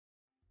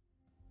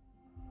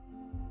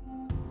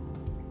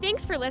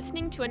Thanks for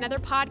listening to another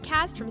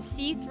podcast from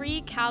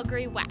C3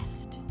 Calgary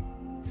West.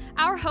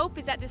 Our hope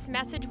is that this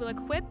message will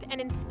equip and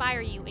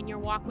inspire you in your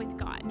walk with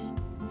God.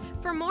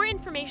 For more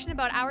information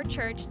about our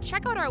church,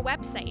 check out our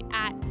website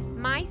at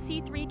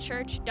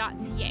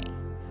myc3church.ca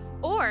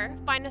or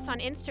find us on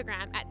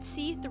Instagram at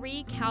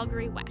C3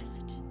 Calgary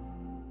West.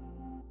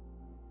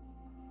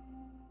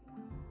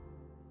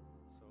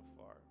 So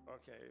far.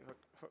 Okay,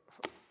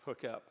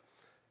 hook up.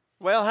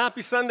 Well,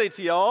 happy Sunday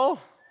to y'all.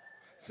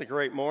 It's a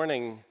great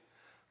morning.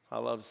 I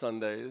love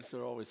Sundays.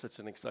 They're always such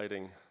an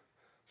exciting,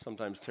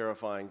 sometimes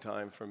terrifying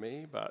time for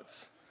me, but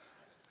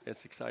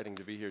it's exciting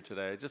to be here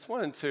today. I just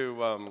wanted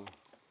to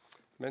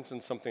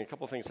mention something. A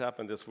couple things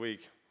happened this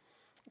week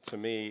to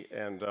me,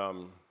 and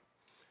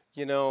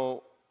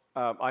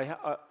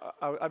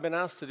I've been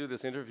asked to do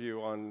this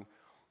interview on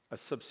a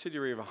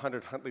subsidiary of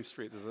 100 Huntley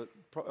Street.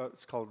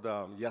 It's called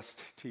Yes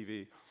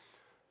TV,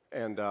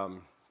 and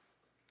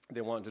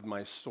they wanted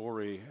my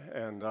story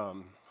and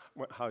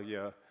how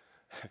you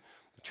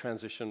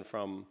transition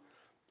from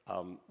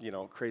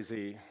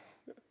crazy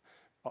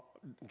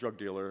drug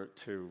dealer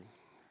to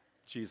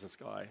Jesus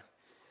guy,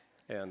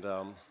 and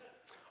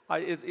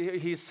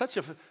he's such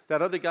a,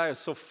 that other guy is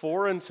so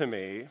foreign to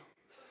me.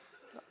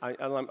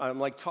 I'm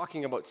like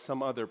talking about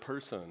some other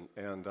person,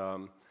 and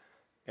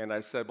I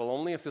said, well,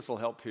 only if this will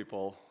help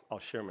people, I'll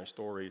share my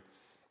story,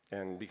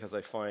 and because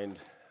I find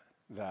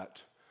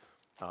that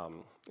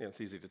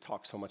it's easy to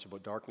talk so much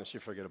about darkness,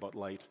 you forget about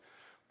light,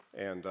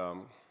 and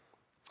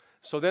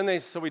so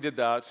we did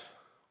that,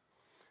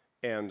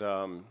 and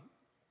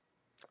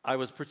I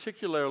was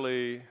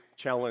particularly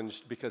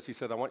challenged because he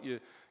said, I want you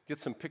to get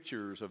some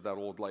pictures of that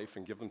old life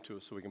and give them to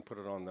us so we can put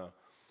it on the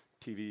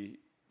TV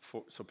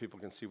so people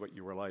can see what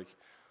you were like.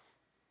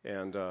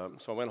 And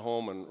so I went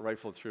home and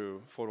rifled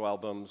through photo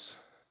albums,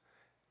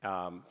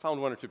 found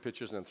one or two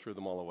pictures and then threw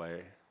them all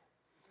away.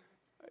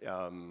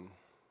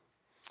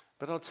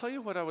 But I'll tell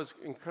you what I was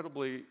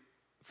incredibly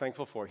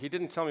thankful for. He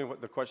didn't tell me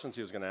what the questions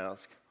he was going to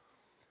ask,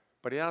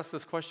 but he asked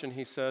this question.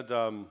 He said,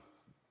 so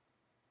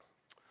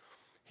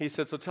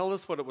tell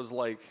us what it was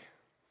like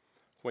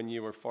when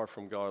you were far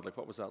from God. Like,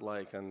 what was that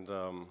like? And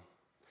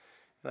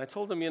I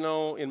told him,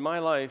 in my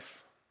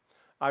life,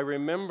 I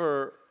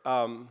remember,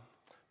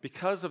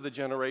 because of the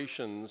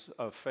generations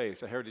of faith,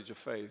 the heritage of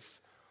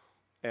faith,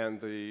 and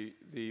the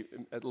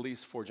at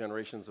least 4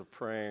 generations of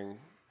praying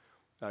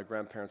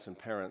grandparents and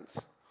parents,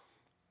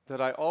 that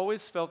I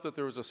always felt that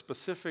there was a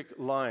specific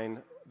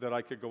line that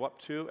I could go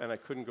up to, and I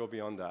couldn't go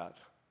beyond that.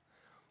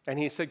 And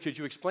he said, could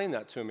you explain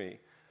that to me?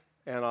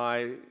 And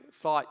I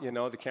thought,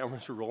 the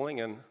cameras were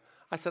rolling, and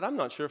I said, I'm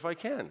not sure if I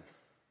can.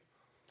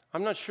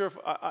 I'm not sure if,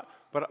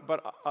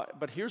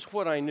 but here's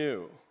what I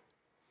knew.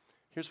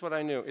 Here's what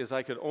I knew, is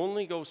I could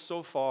only go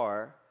so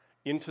far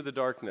into the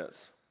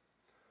darkness.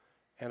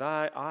 And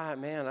I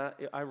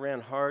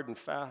ran hard and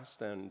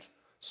fast and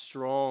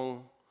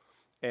strong.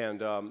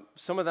 And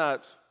some of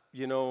that,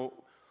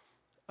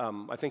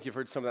 I think you've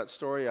heard some of that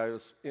story. I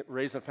was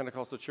raised in a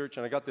Pentecostal church,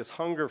 and I got this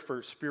hunger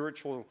for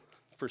spiritual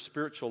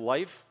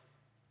life,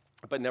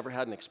 but never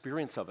had an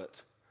experience of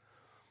it.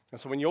 And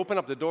so when you open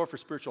up the door for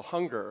spiritual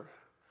hunger,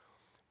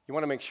 you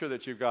want to make sure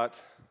that you're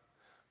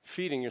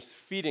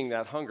feeding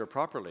that hunger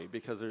properly,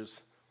 because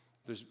there's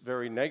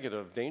very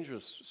negative,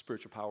 dangerous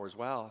spiritual power as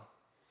well.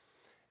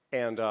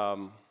 And I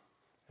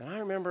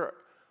remember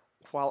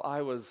while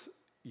I was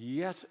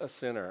yet a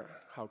sinner,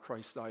 how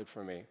Christ died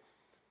for me.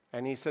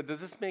 And he said,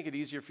 does this make it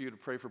easier for you to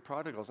pray for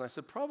prodigals? And I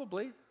said,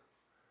 probably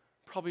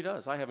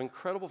does. I have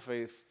incredible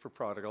faith for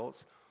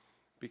prodigals,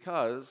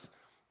 because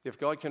if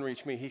God can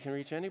reach me, he can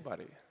reach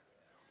anybody.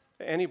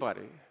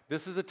 Anybody.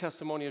 This is a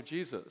testimony of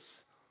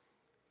Jesus,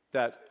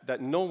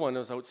 that no one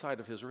is outside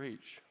of his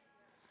reach.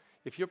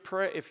 If you've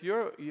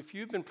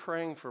been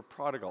praying for a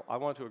prodigal, I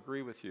want to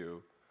agree with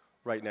you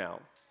right now.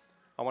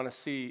 I want to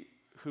see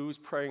who's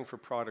praying for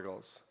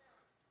prodigals.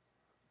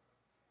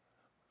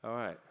 All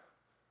right.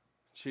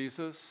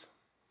 Jesus,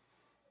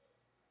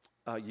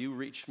 you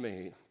reached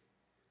me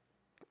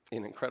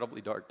in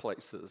incredibly dark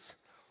places.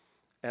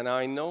 And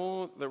I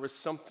know there was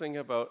something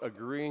about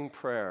agreeing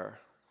prayer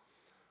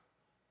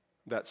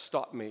that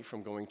stopped me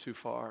from going too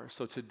far.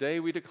 So today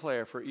we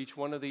declare for each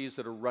one of these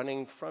that are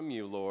running from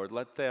you, Lord,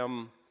 let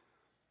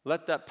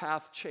that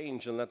path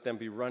change and let them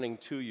be running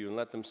to you, and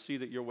let them see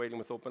that you're waiting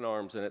with open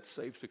arms and it's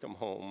safe to come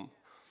home.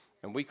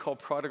 And we call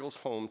prodigals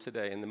home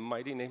today in the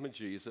mighty name of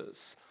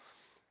Jesus.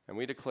 And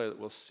we declare that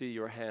we'll see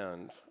your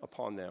hand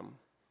upon them.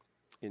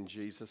 In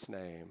Jesus'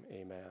 name,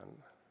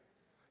 amen.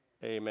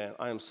 Amen.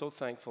 I am so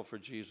thankful for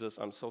Jesus.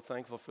 I'm so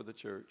thankful for the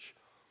church.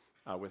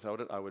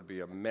 Without it, I would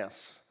be a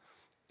mess.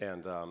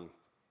 And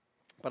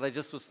but I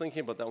just was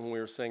thinking about that when we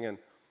were singing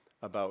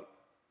about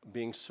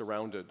being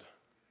surrounded,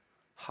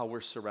 how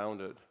we're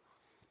surrounded.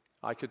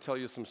 I could tell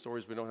you some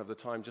stories, we don't have the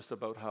time, just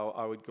about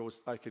how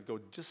I could go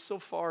just so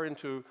far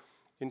into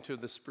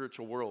the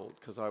spiritual world,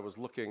 because I was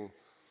looking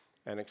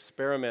and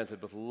experimented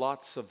with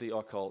lots of the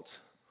occult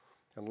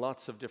and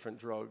lots of different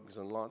drugs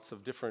and lots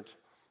of different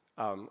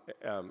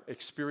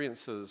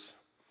experiences,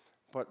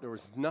 but there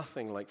was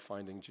nothing like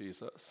finding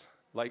Jesus.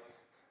 like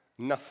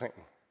nothing.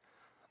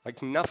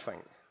 Like nothing.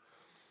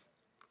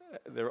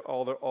 They're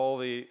all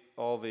the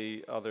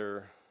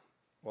other,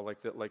 well,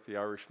 like the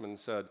Irishman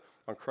said,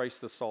 on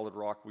Christ the solid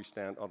rock we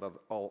stand,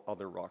 all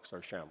other rocks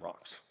are sham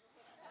rocks.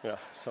 Yeah,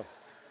 so.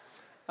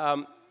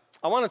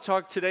 I want to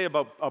talk today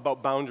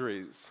about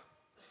boundaries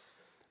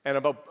and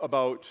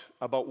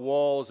about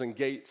walls and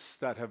gates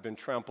that have been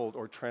trampled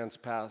or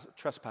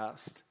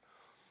trespassed.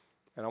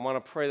 And I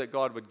want to pray that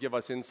God would give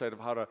us insight of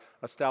how to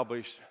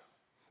establish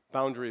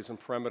boundaries and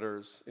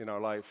perimeters in our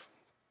life.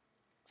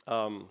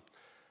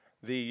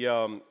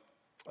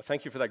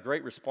 Thank you for that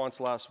great response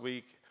last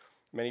week.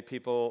 Many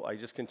people, I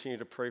just continue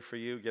to pray for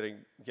you,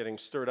 getting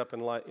stirred up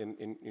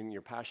in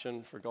your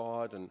passion for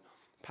God and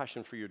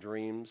passion for your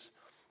dreams.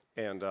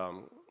 And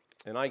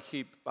I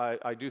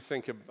do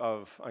think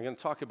of, I'm going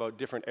to talk about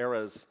different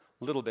eras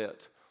a little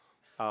bit.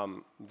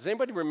 Does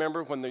anybody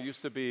remember when there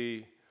used to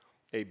be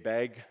a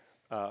bag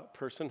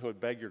person who would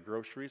bag your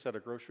groceries at a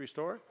grocery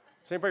store?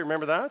 Does anybody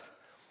remember that?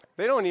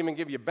 They don't even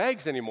give you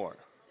bags anymore.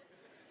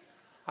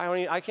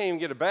 I can't even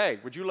get a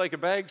bag. Would you like a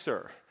bag,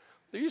 sir?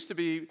 There used to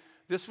be,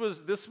 this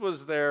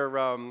was their,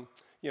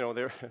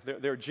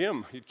 their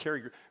gym. You'd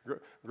carry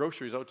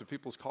groceries out to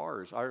people's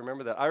cars. I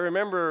remember that. I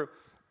remember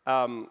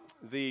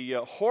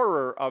the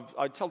horror of,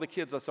 I'd tell the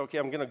kids, I said, okay,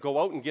 I'm going to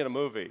go out and get a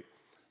movie.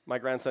 My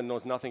grandson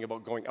knows nothing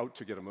about going out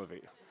to get a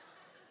movie.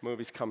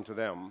 Movies come to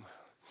them.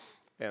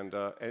 And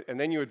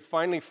then you would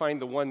finally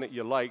find the one that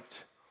you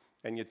liked,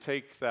 and you'd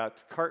take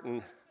that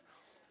carton,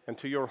 and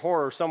to your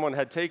horror, someone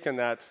had taken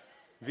that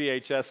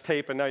VHS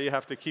tape, and now you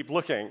have to keep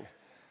looking.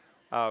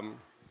 I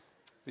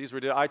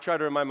try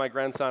to remind my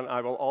grandson,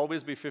 I will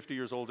always be 50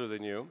 years older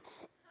than you,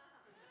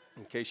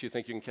 in case you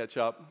think you can catch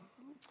up.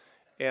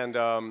 And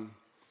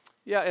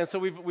and so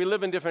we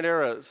live in different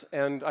eras,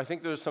 and I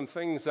think there's some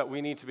things that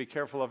we need to be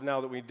careful of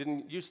now that we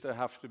didn't used to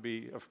have to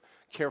be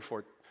care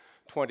for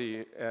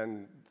 20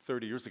 and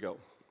 30 years ago.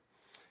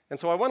 And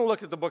so I want to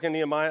look at the book of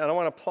Nehemiah, and I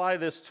want to apply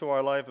this to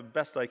our life the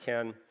best I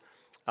can,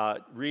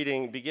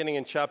 beginning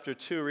in chapter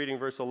 2, reading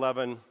verse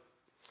 11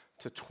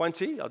 to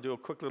 20. I'll do a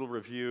quick little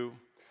review.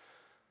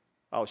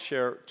 I'll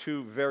share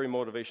two very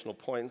motivational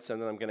points,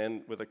 and then I'm going to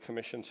end with a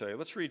commission today.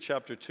 Let's read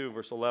chapter 2,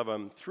 verse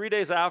 11. 3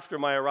 days after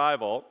my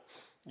arrival,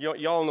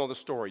 you all know the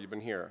story. You've been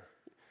here.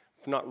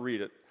 If not,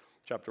 read it.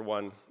 Chapter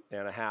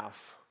 1.5.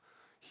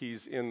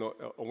 He's in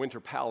a winter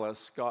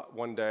palace.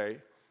 One day,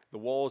 the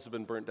walls have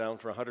been burnt down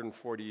for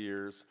 140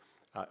 years.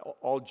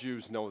 All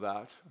Jews know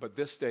that. But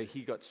this day,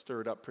 he got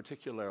stirred up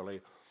particularly,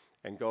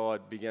 and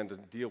God began to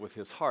deal with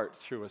his heart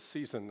through a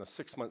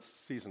 6-month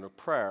season of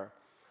prayer.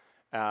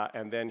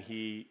 And then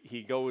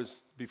he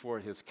goes before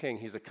his king.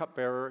 He's a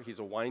cupbearer. He's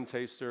a wine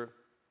taster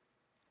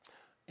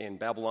in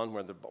Babylon,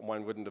 where the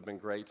wine wouldn't have been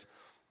great.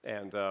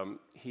 And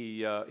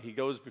he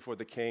goes before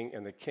the king,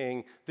 and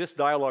this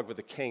dialogue with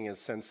the king is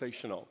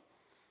sensational.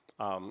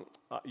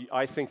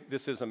 I think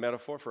this is a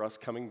metaphor for us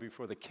coming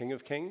before the King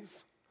of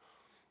Kings.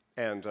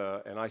 And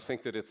I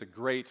think that it's a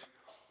great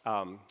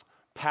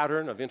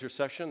pattern of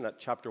intercession, that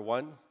chapter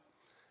 1,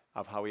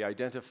 of how he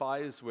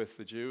identifies with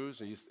the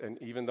Jews.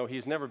 And even though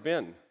he's never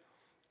been,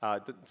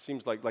 it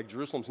seems like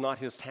Jerusalem's not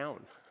his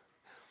town.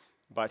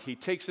 But he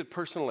takes it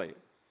personally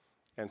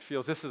and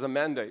feels this is a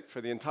mandate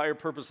for the entire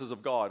purposes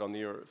of God on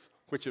the earth,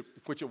 which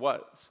it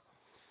was.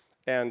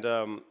 And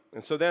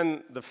so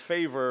then the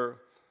favor,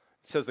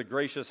 it says the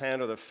gracious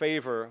hand or the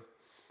favor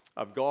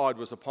of God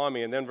was upon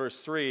me. And then verse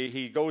 3,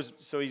 he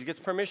gets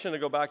permission to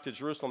go back to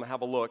Jerusalem and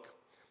have a look.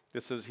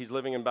 He's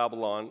living in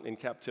Babylon in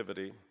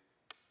captivity.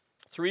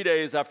 3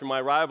 days after my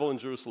arrival in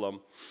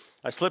Jerusalem,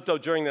 I slipped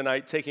out during the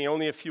night, taking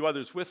only a few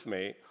others with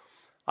me.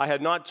 I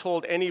had not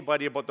told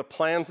anybody about the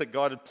plans that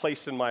God had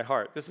placed in my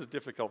heart. This is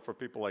difficult for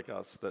people like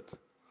us that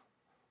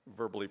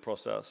verbally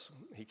process.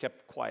 He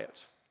kept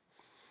quiet.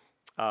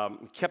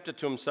 He kept it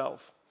to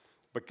himself.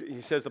 But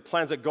he says the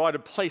plans that God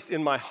had placed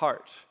in my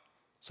heart,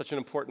 such an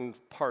important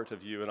part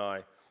of you and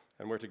I,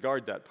 and we're to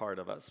guard that part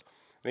of us.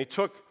 And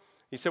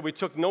he said we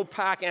took no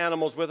pack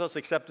animals with us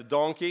except a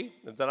donkey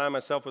that I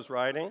myself was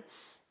riding.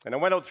 And I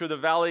went out through the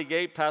valley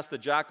gate, past the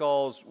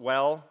jackal's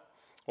well,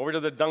 over to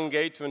the dung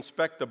gate to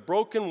inspect the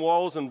broken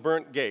walls and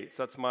burnt gates.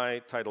 That's my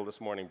title this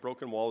morning,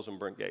 Broken Walls and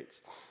Burnt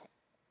Gates.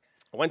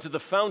 I went to the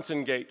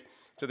fountain gate,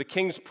 to the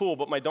king's pool,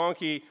 but my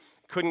donkey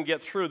couldn't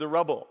get through the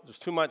rubble. There's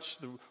too much.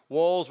 The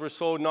walls were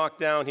so knocked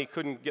down, he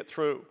couldn't get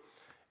through.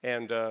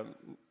 And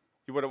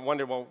you would have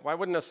wondered, well, why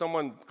wouldn't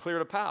someone clear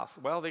a path?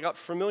 Well, they got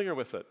familiar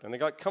with it, and they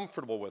got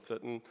comfortable with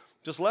it, and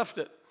just left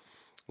it.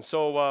 And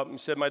so he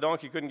said my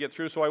donkey couldn't get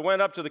through, so I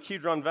went up to the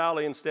Kidron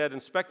Valley instead,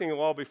 inspecting the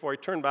wall before I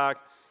turned back,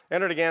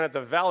 entered again at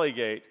the valley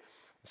gate.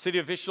 The city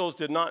officials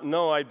did not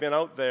know I'd been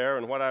out there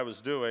and what I was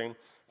doing,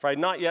 for I had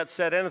not yet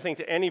said anything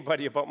to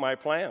anybody about my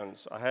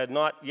plans. I had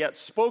not yet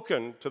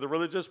spoken to the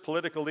religious,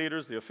 political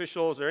leaders, the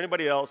officials, or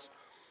anybody else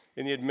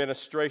in the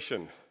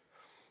administration.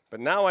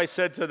 But now I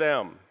said to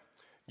them,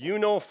 you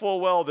know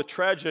full well the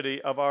tragedy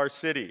of our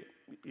city.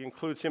 He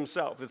includes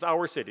himself. It's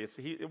our city.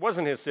 It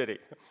wasn't his city,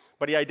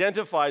 but he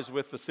identifies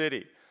with the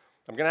city.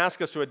 I'm going to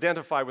ask us to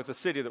identify with the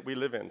city that we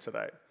live in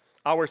today.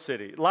 our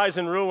city. It lies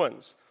in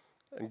ruins,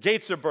 and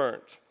gates are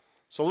burnt.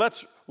 So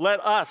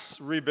let us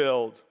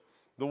rebuild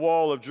the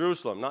wall of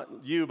Jerusalem, not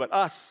you, but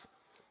us,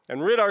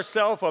 and rid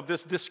ourselves of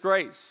this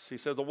disgrace. He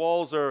says the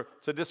walls are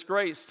a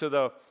disgrace to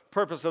the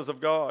purposes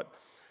of God.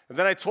 And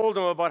then I told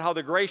him about how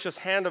the gracious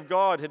hand of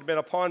God had been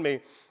upon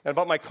me and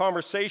about my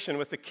conversation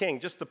with the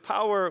king, just the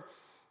power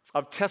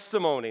of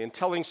testimony and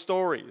telling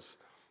stories.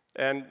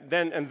 And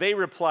they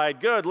replied,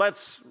 good,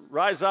 let's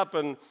rise up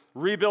and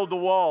rebuild the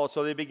wall.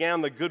 So they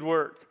began the good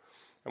work.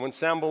 And when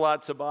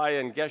Sanballat, Tobiah,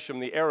 and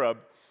Geshem the Arab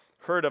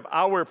heard of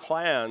our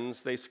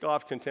plans, they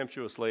scoffed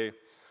contemptuously.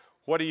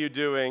 What are you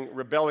doing,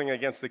 rebelling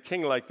against the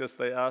king like this,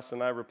 they asked.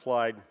 And I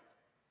replied,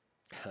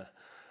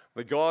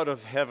 the God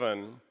of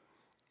heaven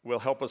will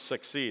help us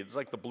succeed. It's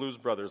like the Blues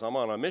Brothers. I'm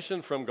on a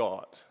mission from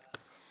God.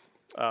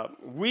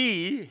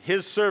 We,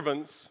 his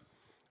servants,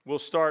 will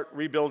start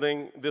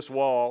rebuilding this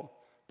wall,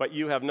 but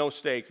you have no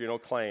stake or no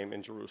claim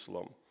in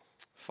Jerusalem.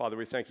 Father,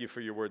 we thank you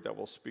for your word that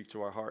will speak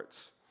to our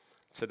hearts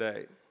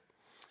today.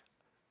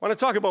 I want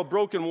to talk about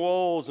broken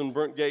walls and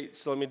burnt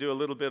gates. Let me do a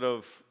little bit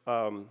of,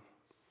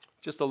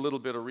 just a little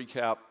bit of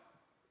recap.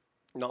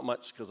 Not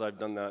much, because I've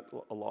done that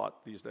a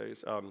lot these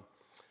days.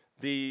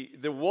 The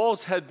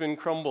walls had been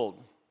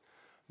crumbled.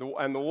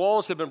 And the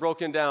walls had been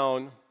broken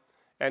down,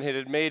 and it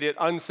had made it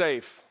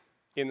unsafe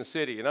in the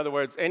city. In other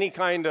words, any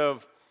kind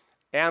of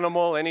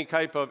animal, any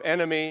type of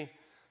enemy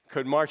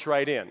could march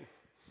right in.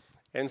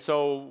 And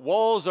so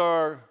walls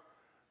are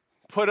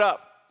put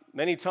up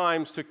many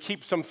times to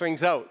keep some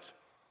things out,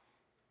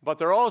 but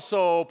they're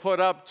also put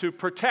up to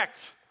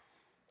protect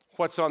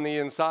what's on the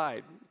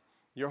inside.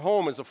 Your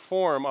home is a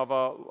form of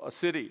a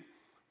city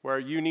where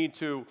you need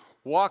to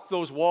walk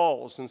those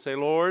walls and say,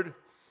 Lord,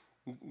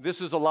 this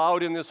is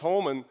allowed in this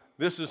home, and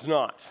this is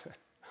not.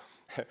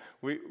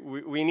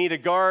 we need to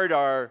guard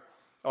our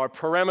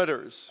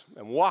perimeters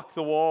and walk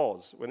the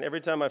walls. When every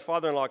time my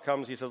father-in-law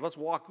comes, he says, let's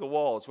walk the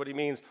walls. What he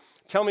means,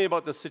 tell me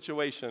about the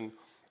situation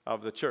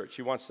of the church.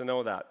 He wants to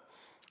know that.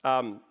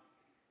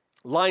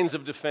 Lines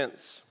of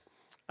defense.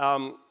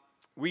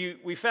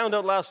 We found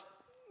out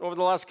over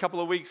the last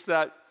couple of weeks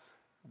that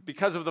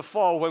because of the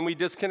fall, when we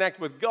disconnect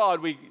with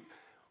God,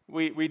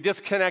 we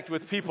disconnect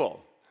with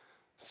people.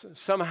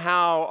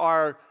 Somehow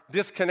our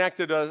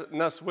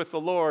disconnectedness with the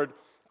Lord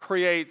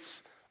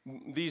creates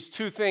these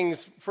two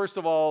things. First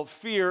of all,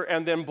 fear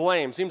and then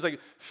blame. Seems like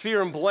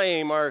fear and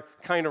blame are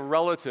kind of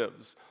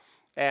relatives.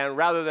 And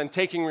rather than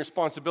taking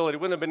responsibility, it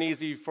wouldn't have been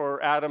easy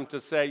for Adam to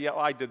say, yeah,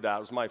 I did that,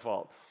 it was my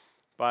fault.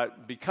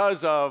 But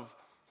because of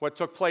what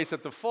took place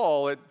at the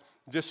fall, it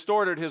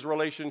distorted his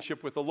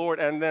relationship with the Lord,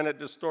 and then it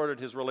distorted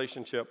his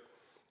relationship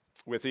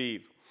with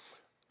Eve.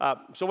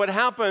 So what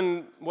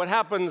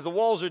happens, the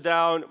walls are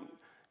down.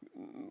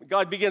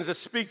 God begins to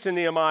speak to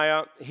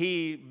Nehemiah.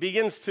 He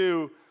begins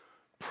to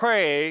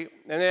pray.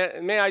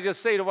 And may I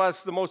just say to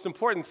us, the most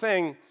important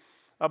thing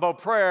about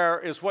prayer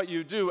is what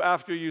you do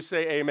after you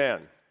say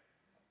amen.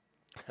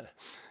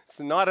 It's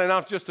not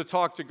enough just to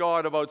talk to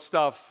God about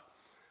stuff.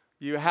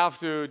 You have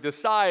to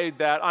decide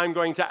that I'm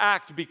going to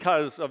act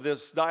because of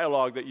this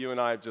dialogue that you and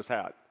I have just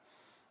had.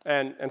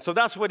 And so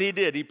that's what he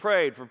did. He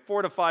prayed for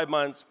 4 to 5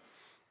 months,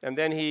 and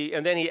then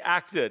he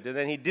acted, and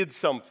then he did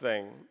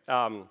something.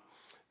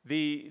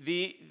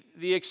 The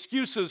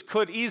excuses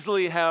could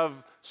easily have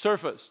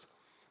surfaced,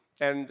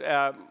 and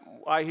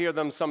I hear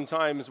them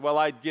sometimes, well,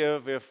 I'd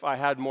give if I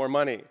had more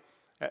money,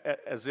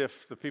 as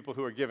if the people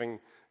who are giving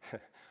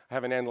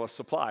have an endless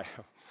supply.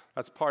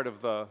 That's part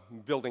of the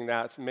building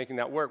that, making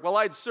that work. Well,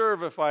 I'd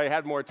serve if I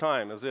had more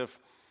time, as if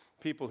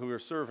people who are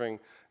serving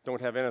don't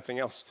have anything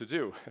else to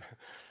do.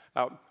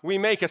 We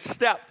make a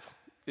step,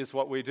 is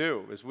what we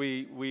do, is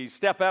we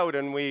step out,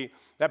 and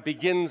that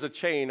begins a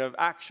chain of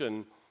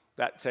action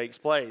that takes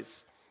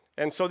place.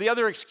 And so the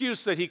other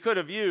excuse that he could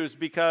have used,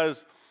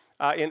 because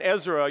in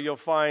Ezra you'll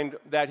find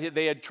that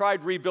they had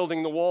tried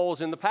rebuilding the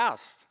walls in the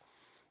past.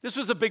 This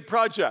was a big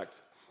project,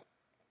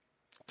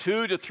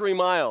 2 to 3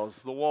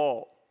 miles, the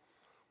wall.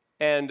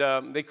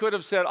 And they could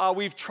have said,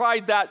 we've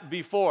tried that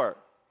before.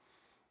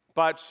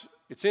 But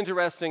it's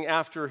interesting,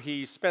 after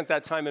he spent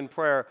that time in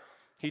prayer,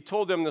 he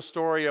told them the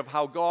story of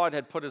how God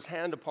had put his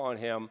hand upon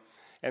him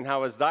and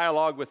how his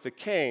dialogue with the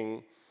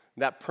king,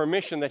 that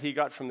permission that he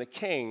got from the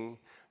king,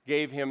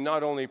 gave him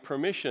not only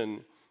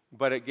permission,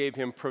 but it gave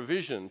him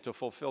provision to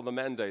fulfill the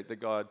mandate that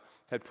God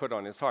had put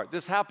on his heart.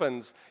 This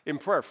happens in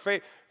prayer.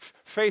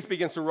 Faith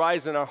begins to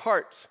rise in our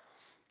heart,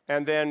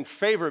 and then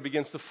favor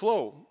begins to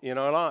flow in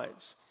our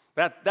lives.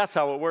 That's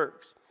how it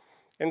works.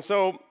 And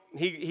so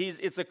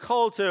it's a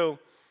call to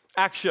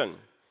action.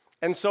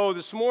 And so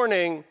this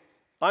morning,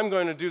 I'm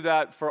going to do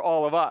that for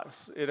all of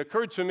us. It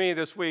occurred to me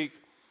this week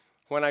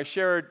when I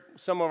shared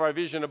some of our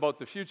vision about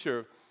the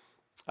future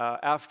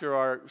after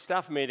our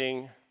staff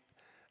meeting,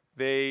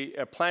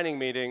 a planning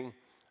meeting,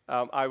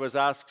 I was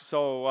asked,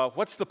 so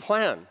what's the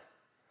plan?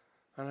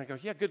 And I go,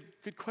 yeah,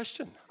 good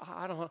question.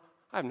 I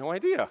have no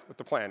idea what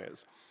the plan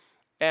is.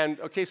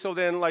 And okay, so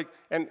then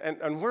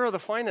and where are the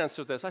finances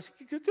of this? I said,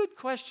 good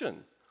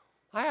question.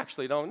 I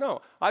actually don't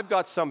know. I've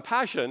got some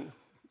passion.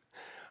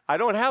 I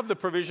don't have the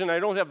provision, I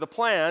don't have the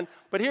plan,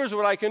 but here's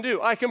what I can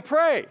do. I can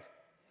pray.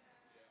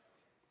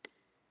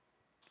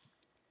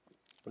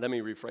 Let me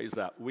rephrase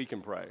that. We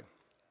can pray.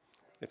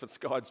 If it's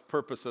God's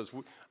purposes,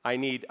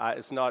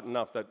 it's not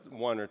enough that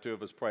one or two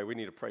of us pray. We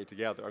need to pray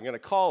together. I'm going to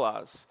call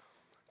us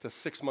to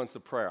 6 months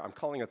of prayer. I'm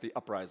calling it the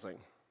uprising.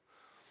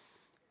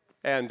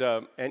 And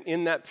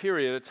in that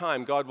period of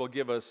time, God will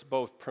give us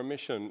both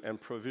permission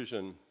and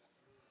provision,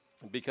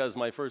 because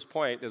my first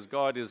point is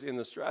God is in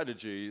the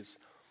strategies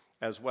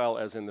as well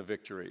as in the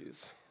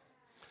victories.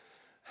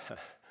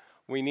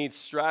 We need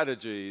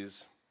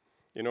strategies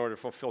in order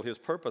to fulfill his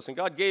purpose. And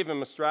God gave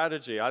him a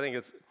strategy. I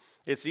think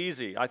it's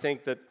easy. I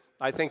think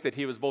that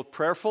he was both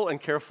prayerful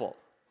and careful.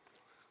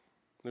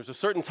 There's a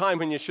certain time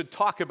when you should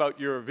talk about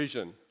your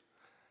vision.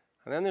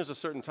 And then there's a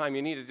certain time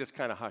you need to just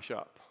kind of hush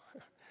up.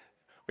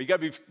 Or you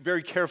got to be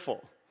very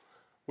careful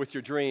with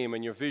your dream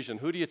and your vision.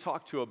 Who do you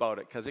talk to about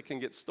it? Because it can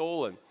get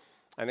stolen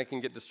and it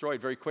can get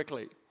destroyed very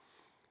quickly.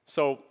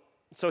 So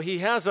he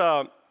has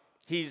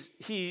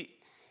he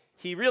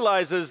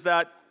realizes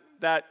that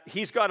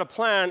he's got a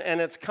plan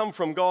and it's come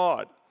from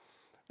God.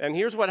 And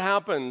here's what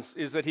happens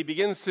is that he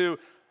begins to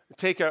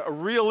take a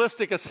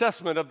realistic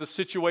assessment of the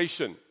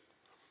situation.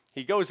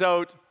 He goes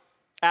out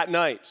at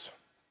night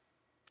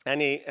and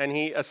he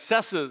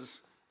assesses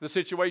the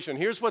situation.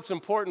 Here's what's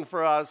important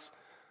for us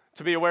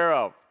to be aware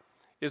of,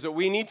 is that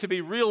we need to be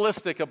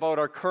realistic about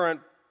our current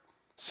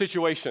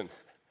situation.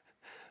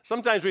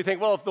 Sometimes we think,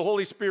 well, if the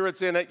Holy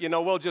Spirit's in it,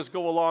 we'll just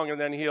go along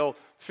and then he'll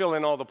fill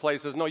in all the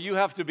places. No, you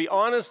have to be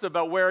honest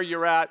about where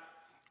you're at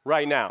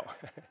right now.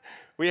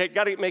 We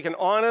got to make an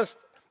honest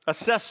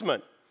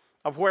assessment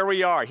of where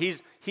we are.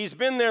 He's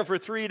been there for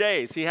 3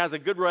 days. He has a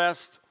good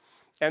rest,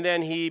 and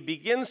then he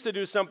begins to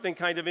do something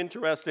kind of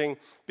interesting,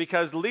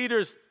 because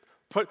leaders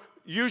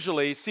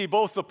usually see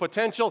both the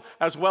potential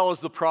as well as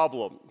the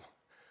problem.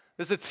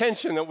 There's a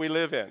tension that we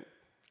live in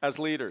as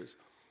leaders.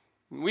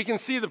 We can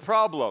see the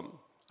problem.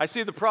 I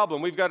see the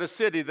problem. We've got a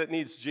city that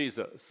needs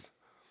Jesus.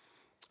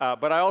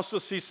 But I also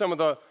see some of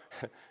the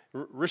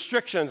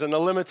restrictions and the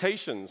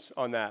limitations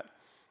on that.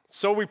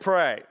 So we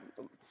pray.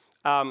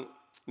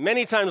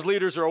 Many times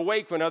leaders are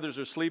awake when others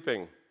are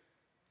sleeping.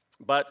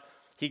 But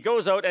he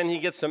goes out and he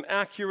gets some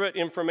accurate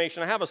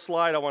information. I have a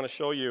slide I want to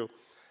show you.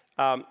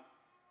 I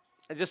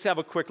just have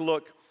a quick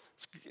look.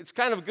 It's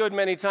kind of good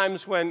many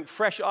times when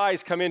fresh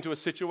eyes come into a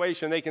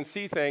situation. They can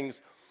see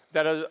things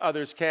that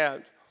others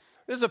can't.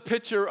 There's a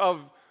picture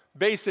of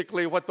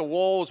basically what the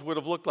walls would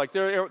have looked like.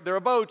 They're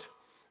about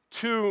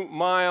 2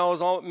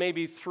 miles,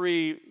 maybe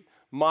 3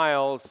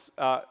 miles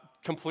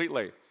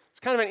completely. It's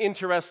kind of an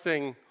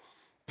interesting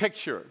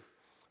picture.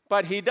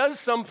 But he does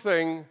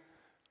something,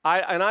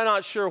 and I'm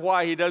not sure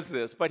why he does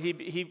this, but he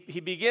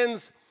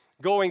begins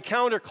going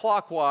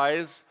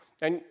counterclockwise,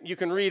 and you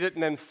can read it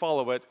and then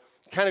follow it.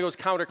 Kind of goes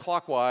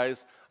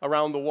counterclockwise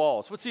around the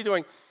walls. What's he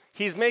doing?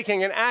 He's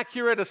making an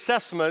accurate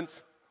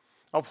assessment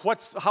of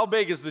how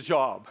big is the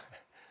job.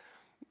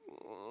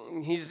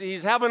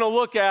 He's having a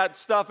look at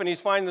stuff, and he's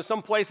finding there's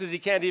some places he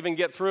can't even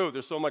get through.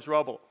 There's so much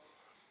rubble.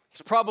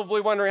 He's probably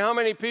wondering how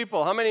many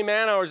people, how many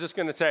man hours is this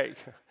going to take?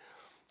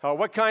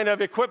 What kind of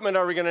equipment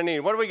are we going to need?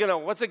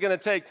 What's it going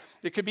to take?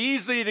 It could be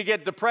easy to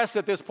get depressed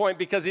at this point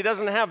because he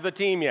doesn't have the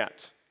team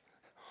yet.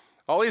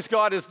 All he's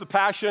got is the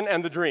passion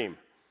and the dream.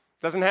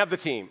 Doesn't have the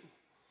team.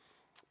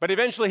 But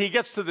eventually he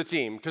gets to the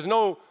team, because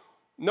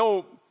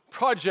no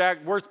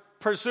project worth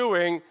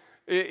pursuing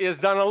is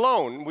done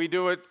alone. We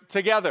do it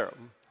together.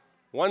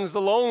 One's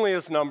the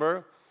loneliest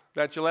number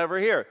that you'll ever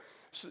hear.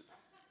 So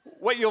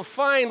what you'll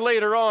find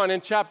later on in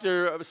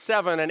chapter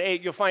 7 and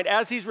 8, you'll find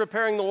as he's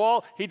repairing the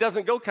wall, he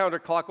doesn't go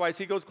counterclockwise,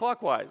 he goes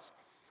clockwise.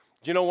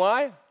 Do you know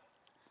why?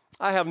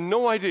 I have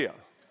no idea.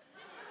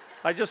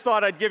 I just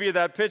thought I'd give you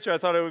that picture. I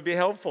thought it would be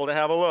helpful to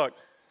have a look.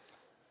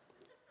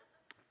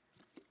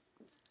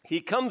 He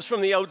comes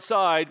from the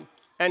outside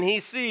and he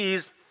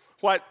sees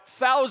what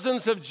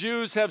thousands of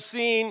Jews have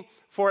seen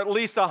for at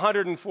least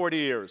 140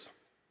 years.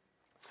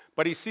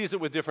 But he sees it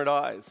with different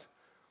eyes.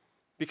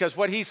 Because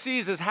what he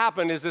sees has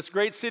happened is this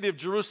great city of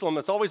Jerusalem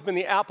that's always been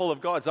the apple of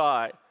God's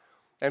eye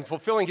and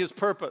fulfilling his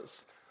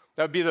purpose.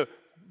 That would be the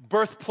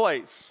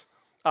birthplace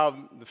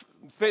of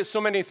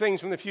so many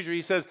things from the future.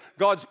 He says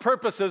God's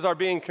purposes are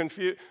being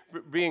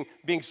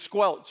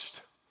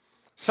squelched.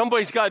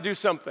 Somebody's got to do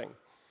something.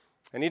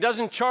 And he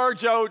doesn't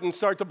charge out and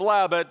start to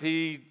blab it.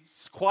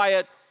 He's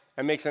quiet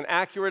and makes an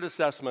accurate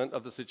assessment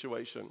of the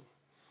situation.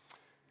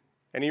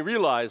 And he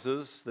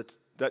realizes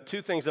that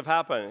 2 things have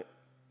happened.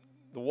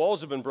 The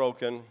walls have been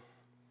broken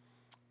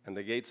and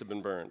the gates have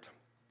been burned.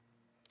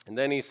 And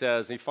then he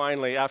says,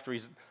 finally, after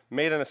he's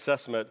made an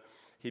assessment,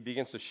 he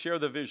begins to share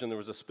the vision. There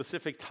was a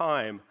specific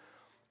time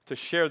to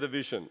share the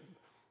vision.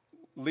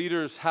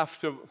 Leaders have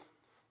to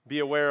be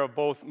aware of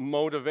both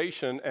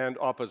motivation and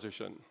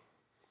opposition.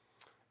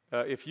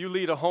 If you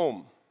lead a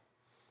home,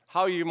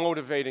 how are you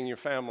motivating your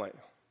family?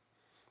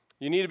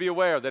 You need to be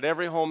aware that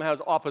every home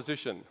has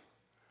opposition.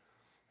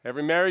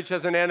 Every marriage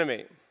has an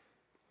enemy.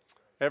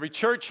 Every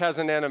church has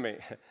an enemy,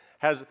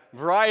 has a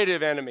variety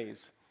of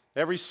enemies.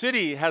 Every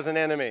city has an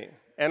enemy.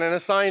 and an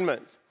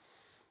assignment.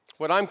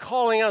 What I'm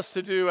calling us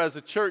to do as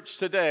a church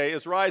today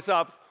is rise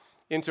up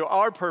into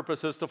our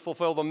purposes to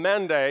fulfill the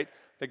mandate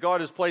that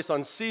God has placed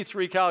on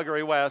C3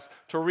 Calgary West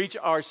to reach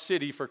our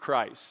city for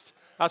Christ.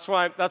 That's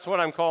what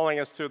I'm calling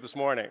us to this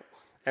morning.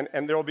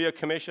 And there will be a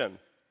commission.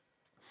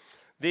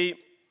 They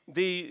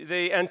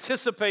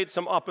anticipate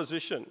some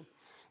opposition.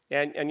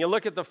 And you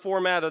look at the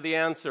format of the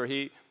answer.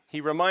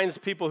 He reminds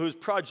people whose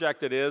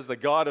project it is, the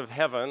God of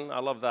heaven. I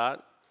love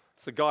that.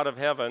 It's the God of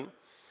heaven.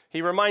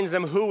 He reminds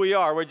them who we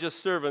are. We're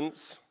just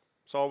servants.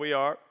 That's all we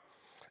are.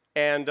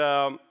 And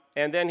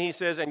then he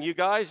says, and you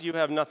guys, you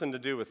have nothing to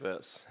do with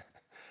this.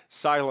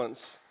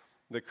 Silence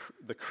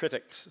the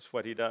critics is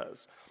what he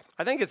does.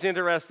 I think it's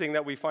interesting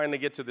that we finally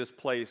get to this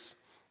place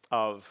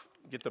of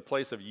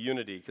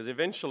unity, because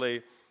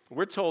eventually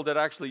we're told that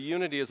actually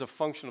unity is a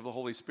function of the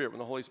Holy Spirit. When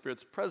the Holy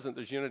Spirit's present,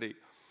 there's unity.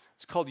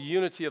 It's called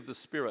unity of the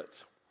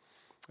Spirit.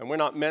 And we're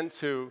not meant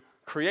to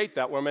create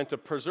that. We're meant to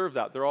preserve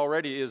that. There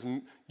already is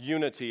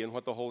unity in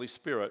what the Holy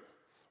Spirit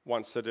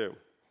wants to do.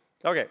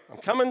 Okay, I'm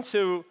coming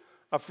to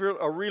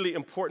a really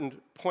important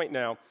point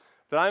now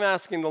that I'm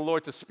asking the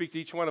Lord to speak to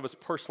each one of us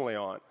personally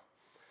on.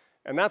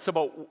 And that's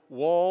about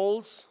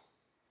walls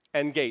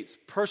and gates.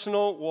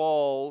 Personal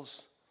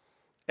walls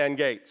and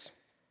gates.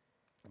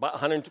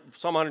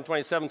 Psalm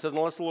 127 says,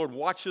 unless the Lord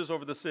watches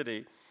over the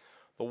city,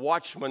 the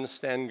watchmen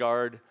stand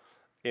guard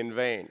in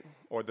vain,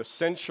 or the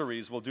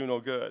sentries will do no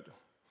good.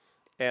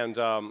 And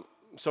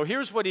so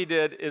here's what he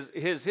did.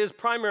 His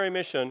primary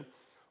mission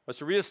was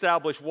to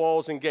reestablish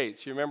walls and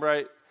gates. You remember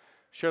I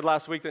shared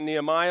last week that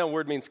Nehemiah,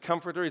 word means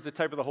comforter. He's the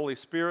type of the Holy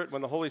Spirit.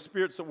 When the Holy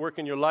Spirit's at work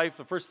in your life,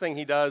 the first thing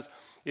he does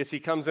is he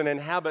comes and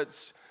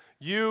inhabits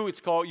you.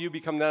 It's called, you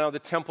become now the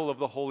temple of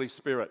the Holy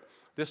Spirit.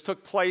 This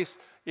took place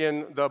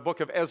in the book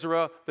of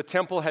Ezra. The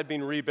temple had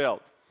been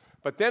rebuilt.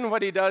 But then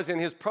what he does in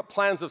his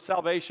plans of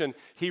salvation,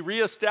 he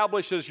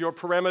reestablishes your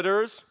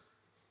perimeters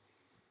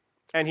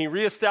and he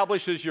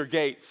reestablishes your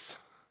gates,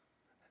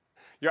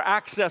 your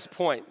access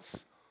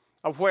points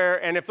of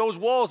where, and if those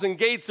walls and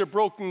gates are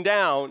broken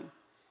down,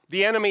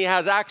 the enemy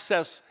has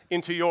access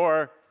into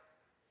your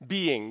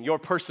being, your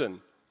person.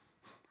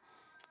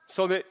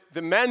 So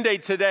the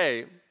mandate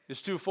today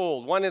is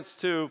twofold. One, it's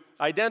to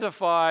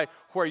identify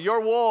where your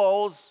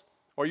walls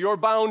or your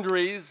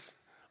boundaries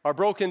are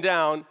broken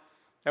down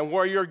and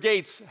where your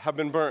gates have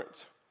been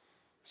burnt.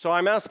 So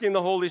I'm asking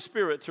the Holy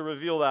Spirit to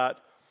reveal that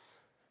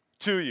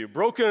to you.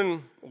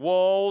 Broken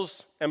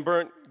walls and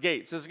burnt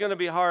gates. This is going to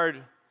be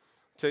hard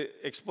to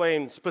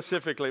explain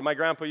specifically. My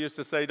grandpa used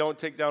to say, don't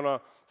take down a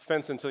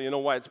fence until you know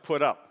why it's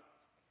put up.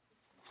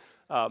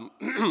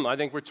 I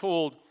think we're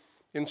told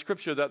in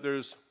Scripture that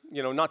there's,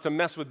 not to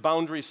mess with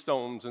boundary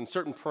stones and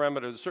certain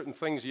perimeters, certain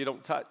things you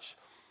don't touch.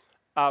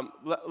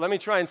 Let me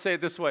try and say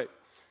it this way.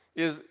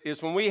 Is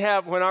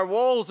when our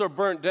walls are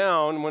burnt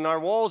down, when our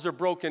walls are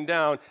broken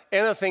down,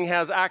 anything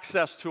has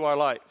access to our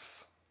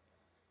life.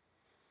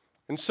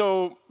 And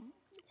so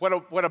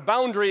what a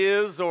boundary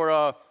is or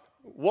a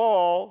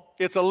wall,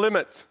 it's a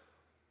limit.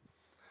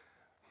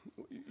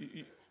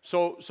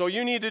 So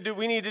we need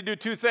to do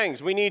two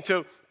things. We need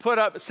to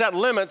set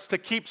limits to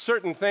keep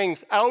certain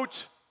things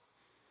out,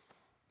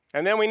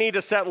 and then we need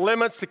to set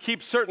limits to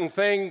keep certain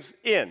things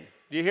in.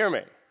 Do you hear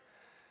me?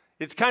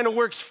 It kind of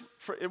works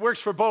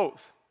for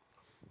both.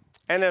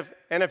 And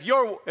if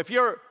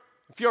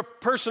your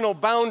personal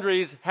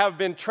boundaries have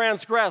been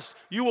transgressed,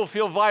 you will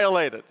feel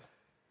violated.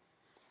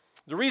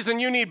 The reason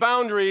you need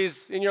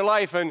boundaries in your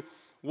life and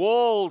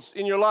walls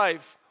in your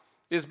life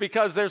is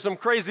because there's some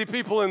crazy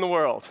people in the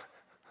world.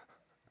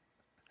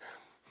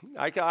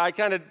 I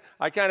kind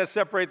of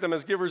separate them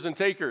as givers and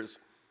takers.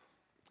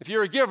 If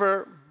you're a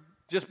giver,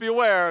 just be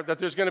aware that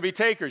there's going to be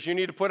takers. You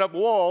need to put up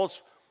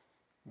walls,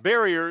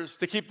 barriers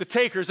to keep the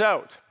takers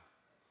out.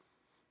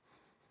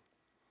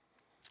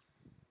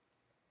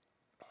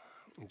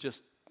 I'm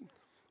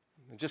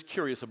just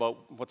curious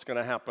about what's going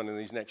to happen in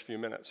these next few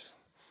minutes.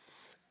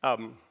 A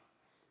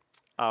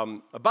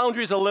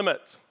boundary is a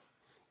limit.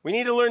 We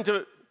need to learn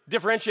to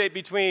differentiate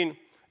between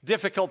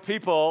difficult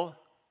people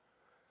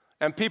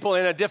and people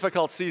in a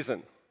difficult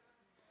season.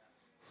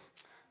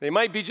 They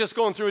might be just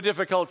going through a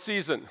difficult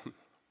season,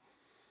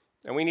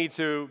 and we need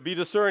to be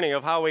discerning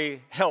of how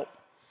we help.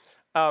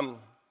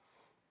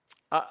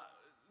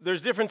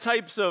 There's different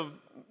types of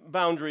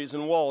boundaries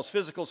and walls: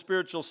 physical,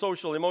 spiritual,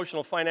 social,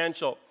 emotional,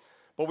 financial.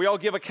 But we all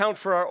give account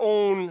for our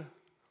own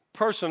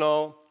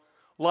personal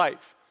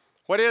life.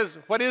 What is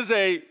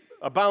a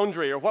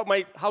boundary, or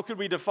how could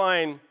we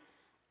define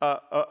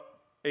a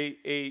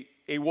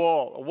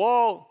wall? A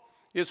wall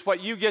is what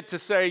you get to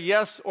say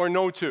yes or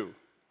no to.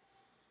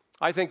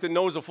 I think that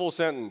no is a full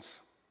sentence.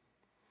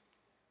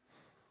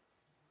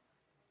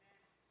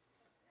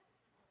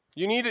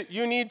 You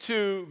need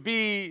to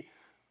be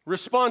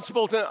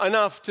responsible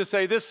enough to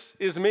say this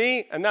is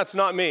me and that's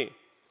not me.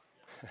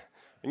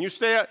 And you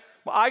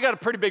I got a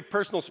pretty big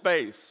personal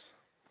space.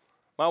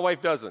 My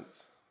wife doesn't.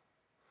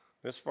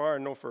 This far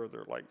and no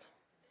further.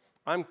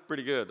 I'm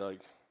pretty good.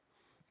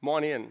 Come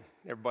on in,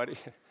 everybody.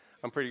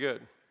 I'm pretty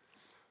good.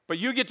 But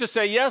you get to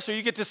say yes or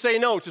you get to say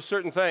no to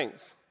certain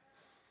things.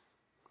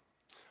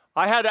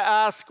 I had to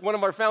ask one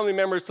of our family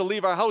members to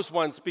leave our house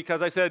once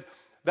because I said,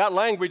 that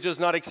language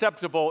is not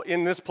acceptable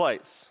in this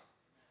place.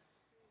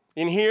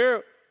 In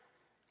here,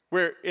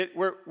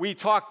 we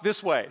talk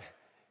this way.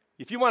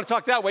 If you want to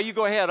talk that way, you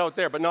go ahead out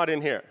there, but not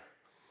in here.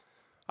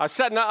 I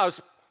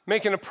was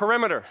making a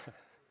perimeter.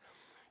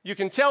 You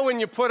can tell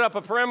when you put up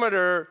a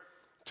perimeter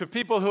to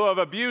people who have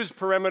abused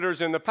perimeters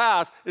in the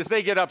past is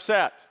they get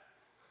upset.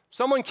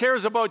 Someone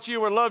cares about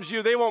you or loves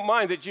you, they won't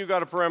mind that you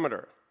got a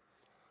perimeter.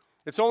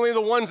 It's only the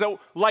ones that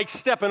like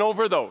stepping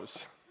over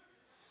those.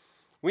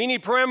 We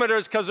need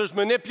perimeters because there's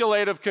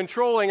manipulative,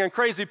 controlling, and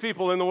crazy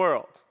people in the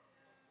world.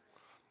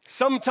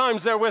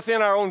 Sometimes they're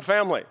within our own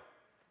family.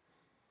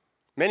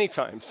 Many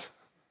times.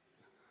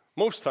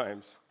 Most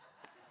times.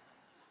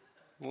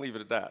 I'll leave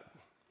it at that.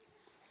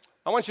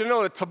 I want you to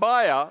know that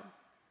Tobiah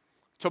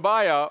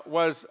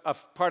was a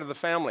part of the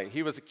family.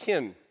 He was a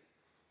kin.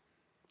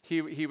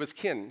 He was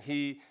kin.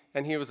 He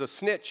was a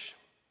snitch.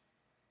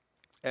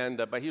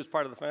 But he was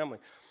part of the family.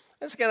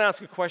 I'm just going to ask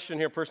a question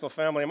here, personal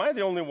family. Am I the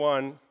only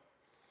one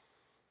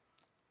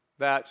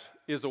that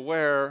is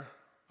aware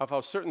of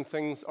how certain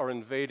things are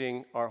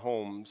invading our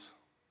homes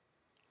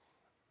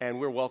and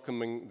we're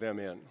welcoming them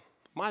in?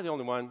 Am I the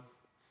only one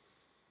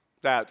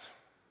that...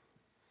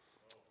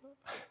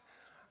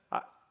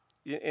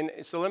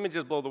 So let me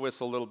just blow the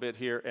whistle a little bit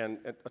here and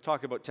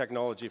talk about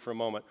technology for a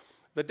moment.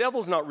 The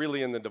devil's not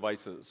really in the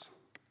devices.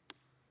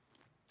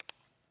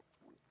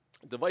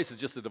 The device is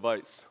just a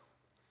device.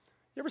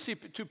 You ever see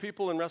two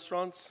people in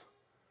restaurants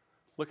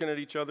looking at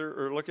each other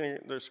or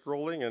they're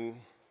scrolling, and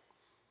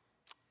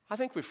I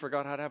think we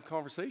forgot how to have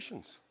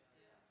conversations.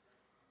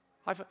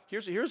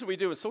 Here's what we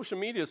do. Social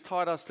media has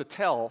taught us to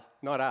tell,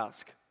 not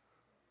ask.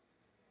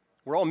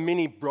 We're all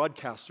mini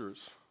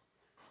broadcasters.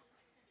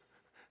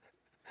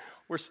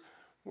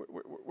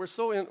 We're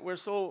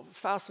so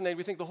fascinated.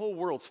 We think the whole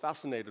world's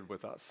fascinated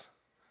with us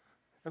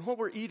and what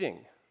we're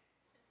eating.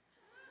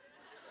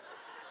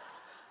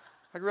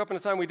 I grew up in a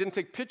time we didn't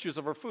take pictures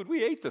of our food.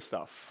 We ate the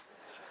stuff.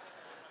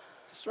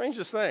 It's the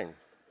strangest thing.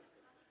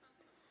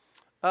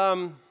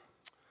 I'm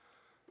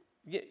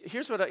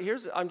just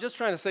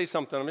trying to say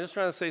something. I'm just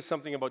trying to say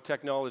something about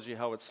technology,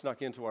 how it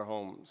snuck into our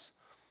homes.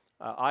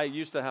 I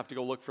used to have to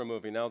go look for a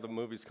movie. Now the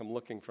movies come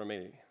looking for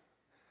me.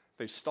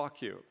 They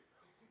stalk you,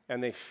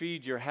 and they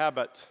feed your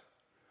habit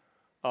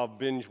of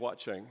binge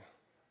watching.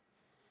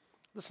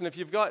 Listen, if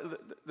you've got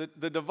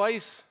the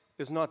device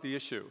is not the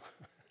issue.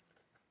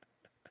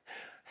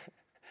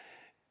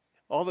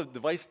 All the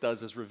device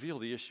does is reveal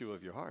the issue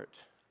of your heart.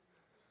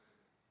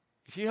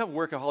 If you have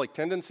workaholic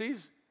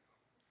tendencies,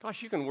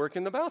 gosh, you can work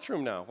in the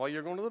bathroom now while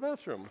you're going to the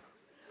bathroom.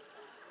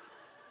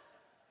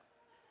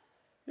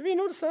 Have you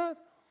noticed that?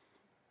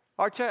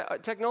 Our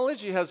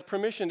technology has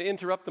permission to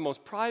interrupt the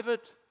most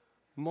private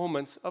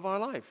moments of our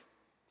life.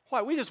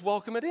 Why? We just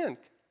welcome it in.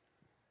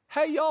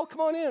 Hey, y'all,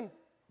 come on in.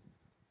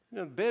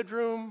 The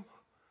bedroom,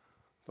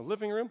 the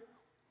living room.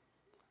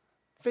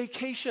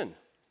 Vacation.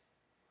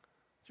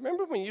 Do you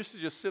remember when you used to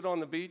just sit on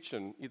the beach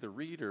and either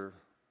read or,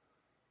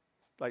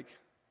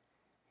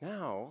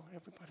 now,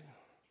 everybody.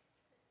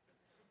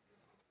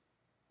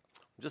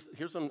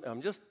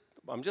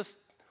 I'm just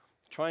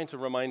trying to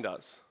remind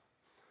us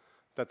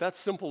that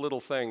simple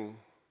little thing,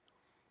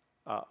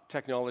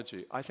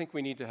 technology, I think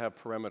we need to have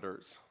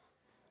parameters.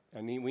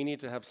 And we need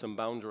to have some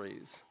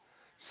boundaries.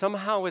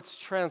 Somehow it's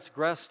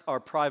transgressed our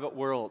private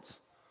worlds.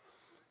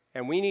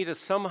 And we need to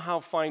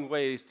somehow find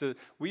ways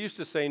we used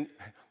to say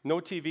no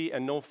TV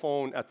and no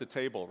phone at the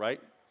table,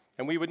 right?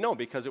 And we would know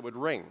because it would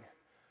ring.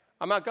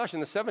 In the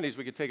 70s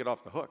we could take it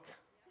off the hook.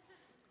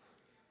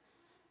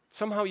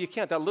 Somehow you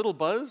can't. That little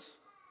buzz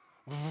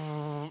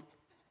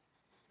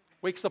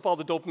wakes up all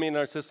the dopamine in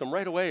our system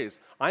right away.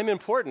 I'm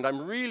important.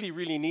 I'm really,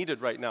 really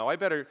needed right now. I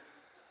better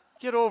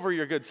get over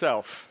your good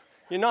self.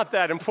 You're not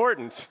that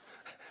important.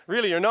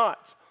 Really, you're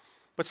not.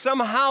 But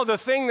somehow the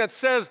thing that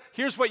says,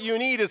 here's what you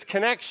need is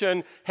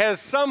connection,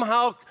 has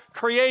somehow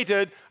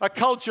created a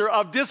culture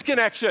of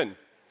disconnection.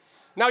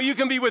 Now you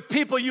can be with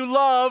people you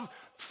love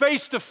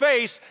face to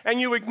face, and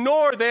you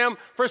ignore them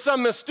for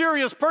some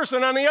mysterious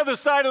person on the other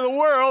side of the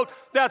world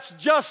that's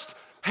just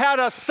had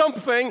a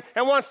something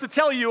and wants to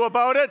tell you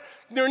about it.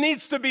 There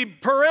needs to be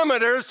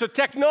perimeters to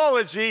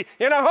technology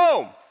in a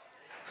home.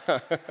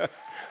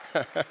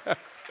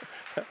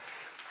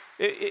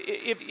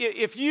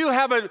 If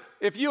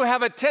you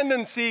have a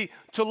tendency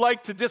to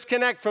like to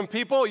disconnect from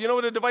people, you know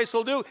what a device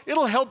will do?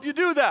 It'll help you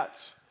do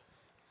that.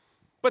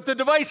 But the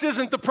device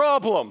isn't the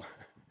problem.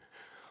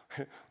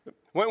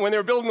 When they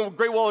were building the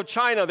Great Wall of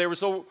China, they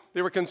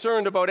were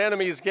concerned about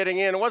enemies getting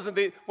in. It wasn't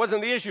the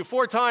issue.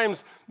 4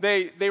 times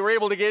they were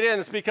able to get in.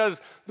 It's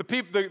because the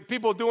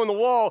people doing the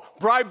wall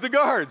bribed the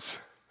guards.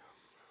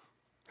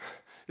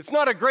 It's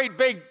not a great,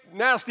 big,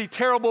 nasty,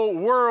 terrible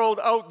world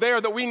out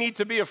there that we need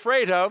to be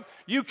afraid of.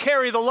 You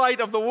carry the light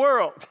of the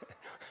world.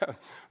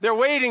 They're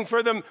waiting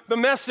for the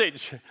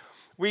message.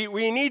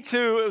 We need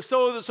to,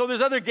 so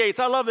there's other gates.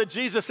 I love that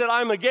Jesus said,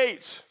 I'm a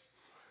gate.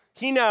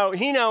 He now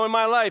in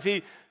my life,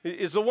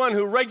 is the one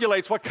who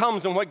regulates what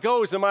comes and what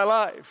goes in my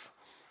life.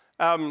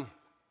 I'm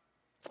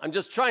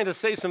just trying to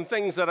say some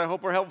things that I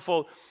hope are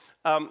helpful.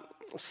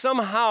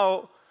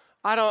 Somehow,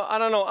 I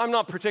don't know, I'm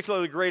not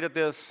particularly great at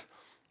this.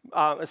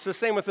 It's the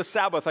same with the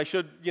Sabbath. I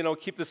should,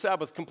 keep the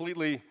Sabbath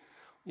completely,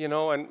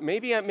 and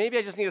maybe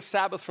I just need a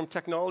Sabbath from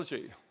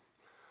technology.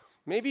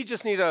 Maybe you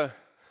just need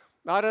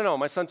I don't know.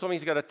 My son told me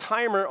he's got a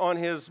timer on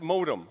his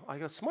modem. I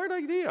got a smart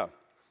idea.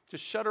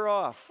 Just shut her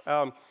off.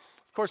 Of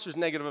course, there's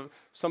negative.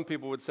 Some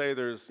people would say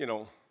there's,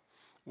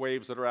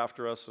 waves that are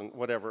after us and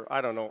whatever.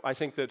 I don't know. I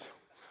think that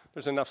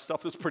there's enough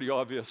stuff that's pretty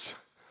obvious.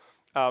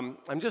 I'm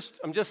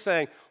just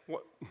saying,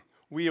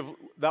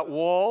 that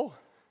wall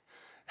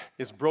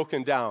is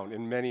broken down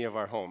in many of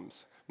our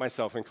homes,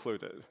 myself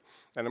included.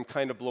 And I'm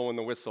kind of blowing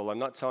the whistle. I'm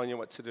not telling you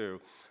what to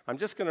do. I'm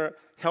just going to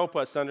help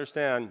us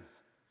understand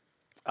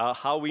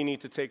how we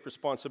need to take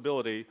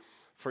responsibility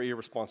for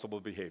irresponsible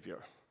behavior.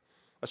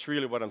 That's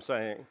really what I'm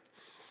saying.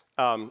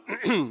 Set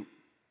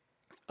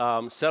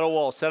a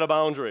wall, set a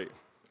boundary.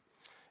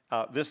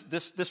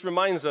 This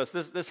reminds us,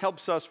 this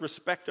helps us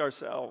respect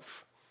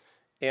ourselves.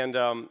 And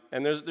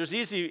there's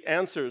easy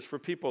answers for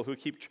people who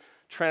keep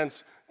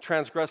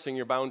transgressing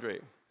your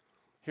boundary.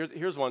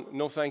 Here's one,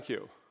 no thank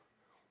you.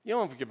 You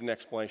don't have to give an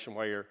explanation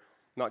why you're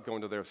not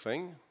going to their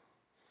thing.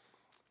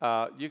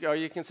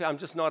 You can say, I'm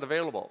just not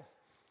available.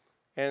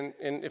 And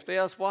if they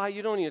ask why,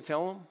 you don't need to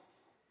tell them.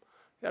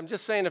 I'm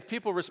just saying, if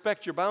people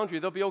respect your boundary,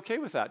 they'll be okay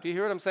with that. Do you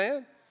hear what I'm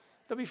saying?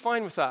 They'll be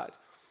fine with that.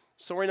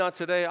 Sorry, not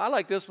today. I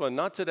like this one.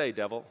 Not today,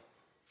 devil.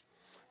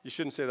 You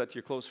shouldn't say that to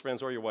your close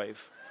friends or your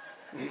wife.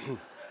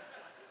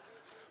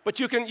 But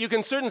you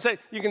can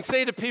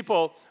say to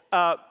people,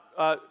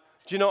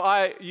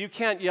 you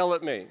can't yell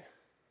at me.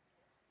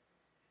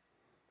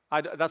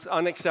 That's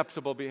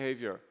unacceptable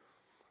behavior.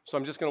 So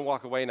I'm just going to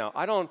walk away now.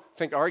 I don't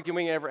think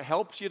arguing ever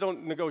helps. You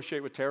don't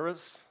negotiate with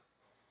terrorists.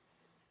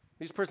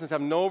 These persons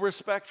have no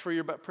respect for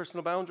your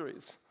personal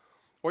boundaries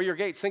or your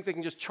gates. Think they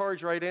can just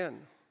charge right in.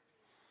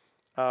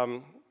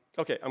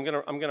 Okay, I'm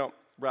gonna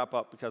wrap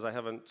up because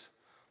I've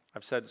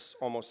said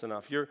almost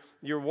enough.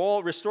 Your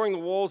wall, restoring the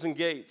walls and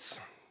gates,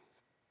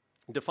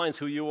 defines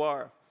who you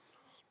are,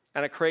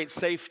 and it creates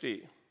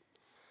safety,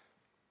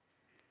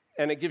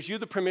 and it gives you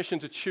the permission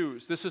to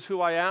choose. This is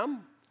who I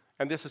am,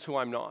 and this is who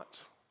I'm not.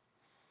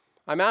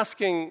 I'm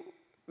asking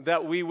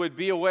that we would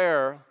be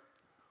aware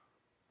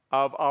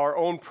of our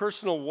own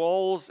personal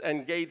walls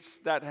and gates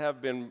that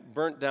have been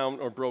burnt down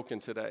or broken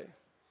today.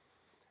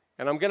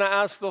 And I'm going to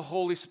ask the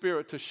Holy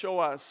Spirit to show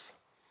us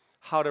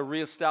how to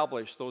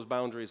reestablish those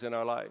boundaries in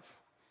our life.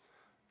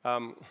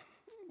 I'm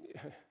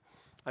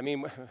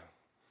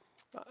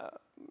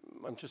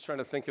just trying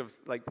to think of,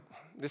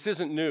 this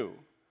isn't new,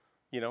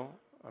 I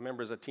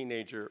remember as a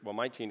teenager,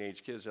 my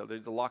teenage kids,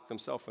 they'd lock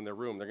themselves in their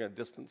room. They're going to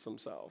distance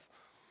themselves.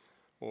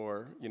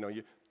 Or,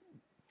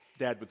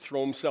 Dad would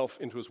throw himself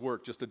into his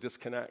work just to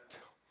disconnect.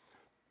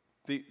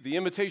 The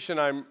invitation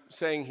I'm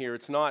saying here,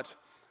 it's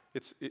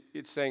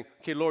saying,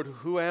 okay, Lord,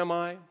 who am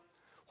I?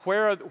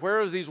 Where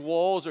are these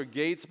walls or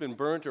gates been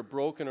burnt or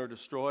broken or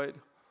destroyed?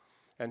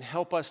 And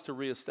help us to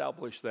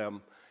reestablish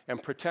them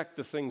and protect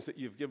the things that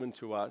you've given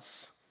to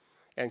us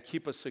and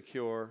keep us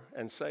secure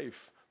and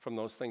safe from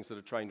those things that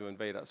are trying to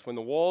invade us. When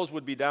the walls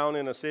would be down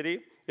in a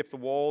city, if the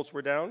walls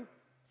were down,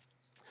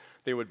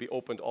 they would be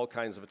open to all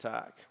kinds of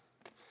attack.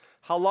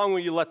 How long will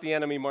you let the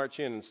enemy march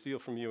in and steal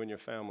from you and your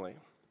family?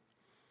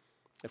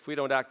 If we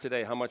don't act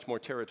today, how much more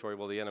territory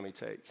will the enemy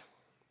take?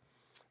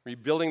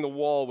 Rebuilding the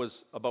wall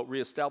was about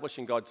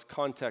reestablishing God's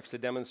context to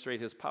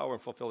demonstrate his power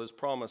and fulfill his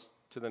promise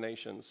to the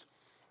nations.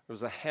 It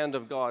was the hand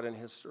of God in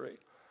history.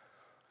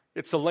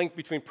 It's the link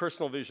between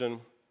personal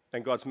vision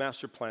and God's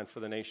master plan for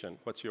the nation.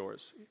 What's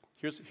yours?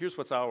 Here's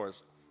what's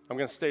ours. I'm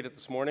going to state it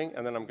this morning,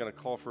 and then I'm going to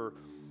call for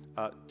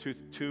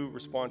two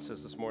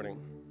responses this morning.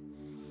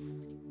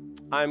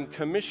 I'm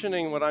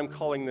commissioning what I'm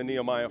calling the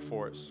Nehemiah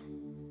Force.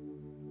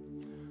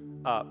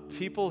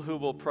 People who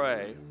will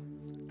pray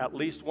at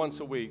least once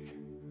a week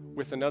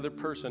with another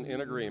person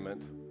in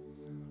agreement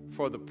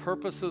for the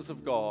purposes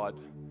of God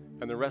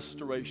and the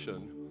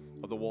restoration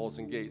of the walls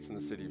and gates in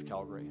the city of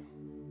Calgary.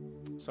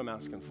 So I'm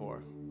asking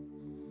for.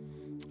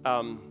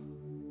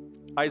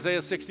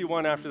 Isaiah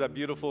 61, after that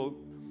beautiful,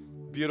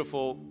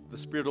 the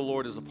Spirit of the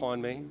Lord is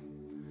upon me.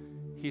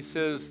 He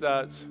says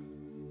that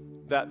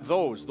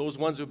those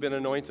ones who've been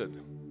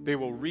anointed, they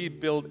will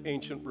rebuild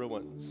ancient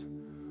ruins.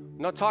 I'm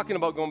not talking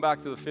about going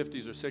back to the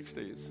 50s or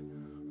 60s.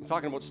 I'm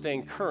talking about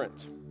staying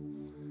current.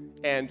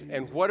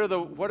 And what are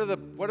the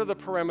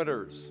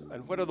perimeters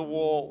and what are the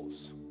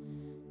walls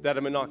that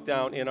have been knocked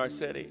down in our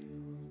city?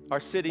 Our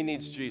city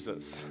needs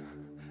Jesus.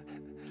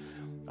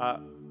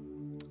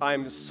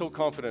 I'm so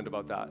confident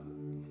about that.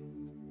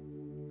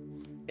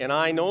 And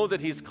I know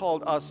that he's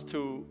called us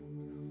to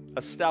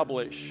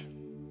establish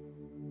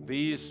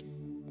these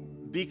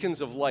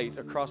beacons of light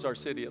across our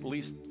city, at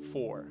least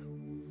 4,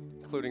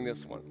 including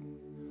this one.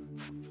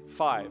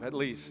 5, at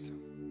least.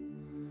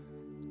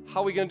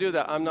 How are we going to do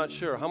that? I'm not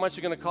sure. How much is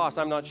it going to cost?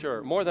 I'm not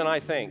sure. More than I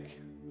think.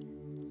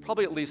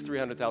 Probably at least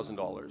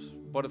 $300,000,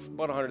 about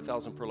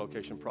 $100,000 per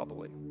location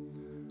probably.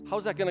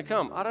 How's that going to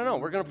come? I don't know.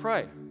 We're going to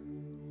pray.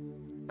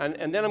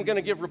 And then I'm going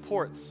to give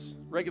reports,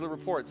 regular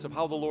reports of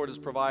how the Lord is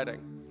providing.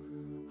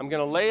 I'm going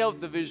to lay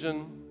out the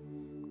vision,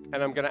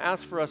 and I'm going to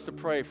ask for us to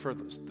pray for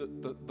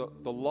the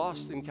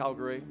lost in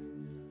Calgary.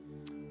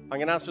 I'm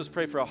going to ask us to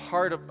pray for a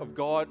heart of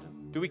God.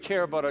 Do we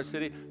care about our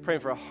city?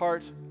 Praying for a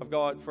heart of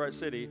God for our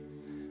city.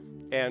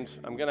 And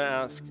I'm going to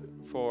ask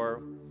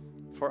for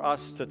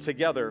us to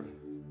together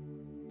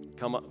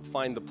come up,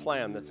 find the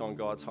plan that's on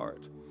God's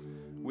heart.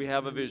 We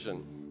have a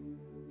vision,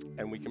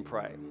 and we can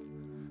pray.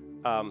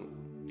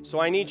 So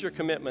I need your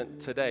commitment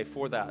today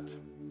for that.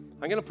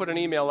 I'm going to put an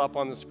email up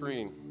on the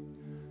screen.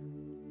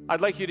 I'd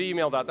like you to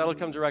email that. That'll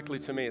come directly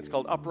to me. It's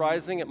called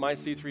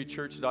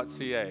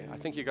uprising@myc3church.ca. I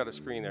think you got a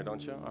screen there,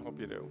 don't you? I hope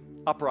you do.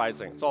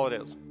 Uprising. That's all it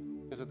is.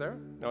 Is it there?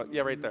 No,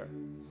 yeah, right there.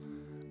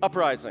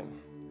 Uprising.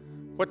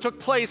 What took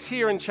place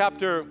here in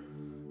chapter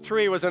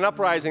 3 was an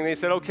uprising. They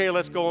said, okay,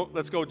 let's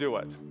go do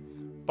it.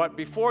 But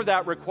before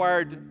that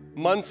required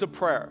months of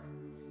prayer.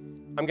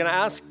 I'm going to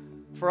ask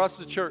for us,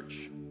 the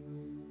church,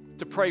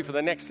 to pray for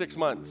the next 6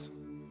 months,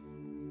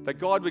 that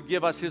God would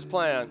give us His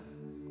plan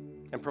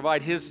and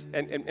provide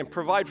and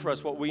provide for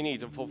us what we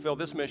need to fulfill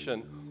this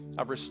mission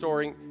of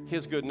restoring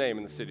His good name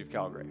in the city of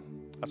Calgary.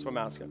 That's what I'm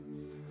asking.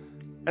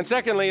 And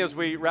secondly, as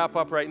we wrap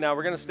up right now,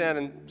 we're going to stand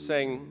and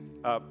sing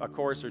a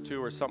chorus or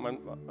two or something.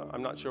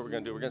 I'm not sure what we're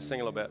going to do. We're going to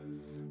sing a little bit.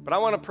 But I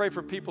want to pray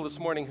for people this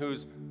morning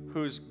whose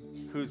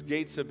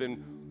gates have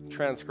been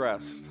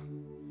transgressed,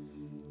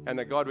 and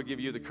that God would give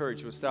you the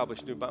courage to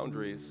establish new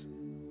boundaries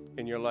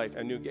in your life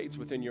and new gates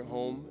within your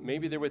home.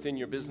 Maybe they're within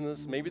your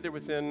business. Maybe they're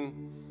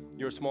within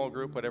your small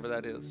group, whatever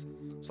that is.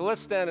 So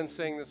let's stand and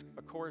sing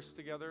a chorus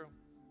together.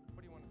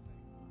 What do you want to sing?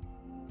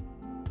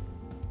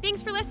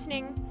 Thanks for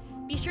listening.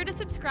 Be sure to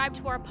subscribe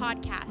to our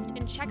podcast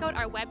and check out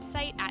our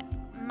website at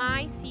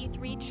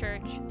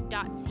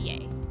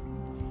myc3church.ca.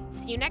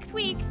 See you next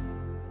week.